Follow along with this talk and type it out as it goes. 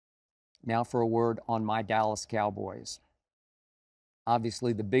Now for a word on my Dallas Cowboys.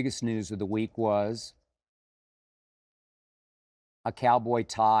 Obviously, the biggest news of the week was a Cowboy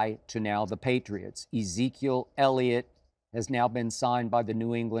tie to now the Patriots. Ezekiel Elliott has now been signed by the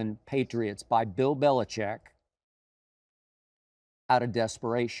New England Patriots by Bill Belichick out of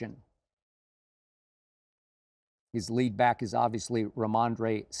desperation. His lead back is obviously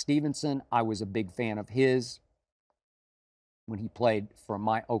Ramondre Stevenson. I was a big fan of his when he played for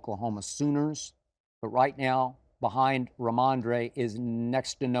my Oklahoma Sooners. But right now, behind Ramondre is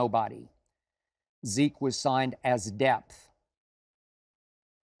next to nobody. Zeke was signed as depth.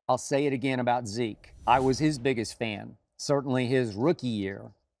 I'll say it again about Zeke. I was his biggest fan, certainly his rookie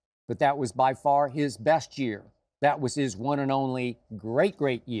year, but that was by far his best year. That was his one and only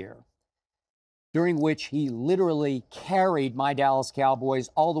great year, during which he literally carried my Dallas Cowboys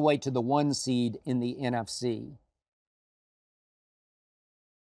all the way to the 1 seed in the NFC.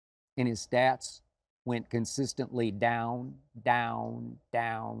 And his stats went consistently down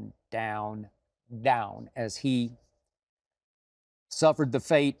as he suffered the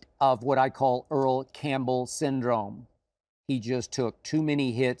fate of what I call Earl Campbell syndrome. He just took too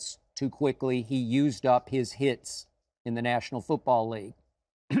many hits too quickly. He used up his hits in the National Football League.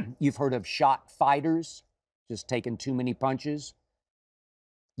 You've heard of shot fighters, just taking too many punches.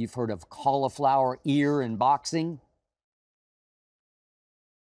 You've heard of cauliflower ear in boxing.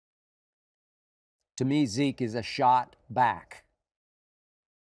 To me, Zeke is a shot back.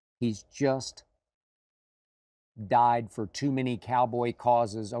 He's just died for too many Cowboy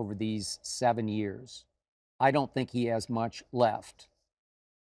causes over these 7 years. I don't think he has much left.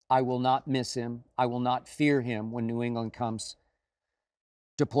 I will not miss him. I will not fear him when New England comes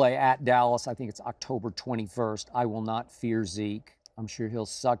to play at Dallas. I think it's October 21st. I will not fear Zeke. I'm sure he'll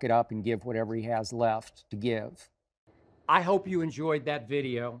suck it up and give whatever he has left to give. I hope you enjoyed that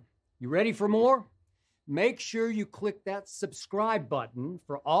video. You ready for more? Make sure you click that subscribe button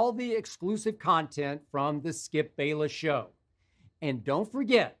for all the exclusive content from the Skip Bayless Show. And don't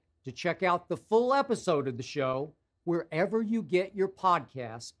forget to check out the full episode of the show wherever you get your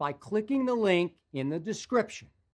podcasts by clicking the link in the description.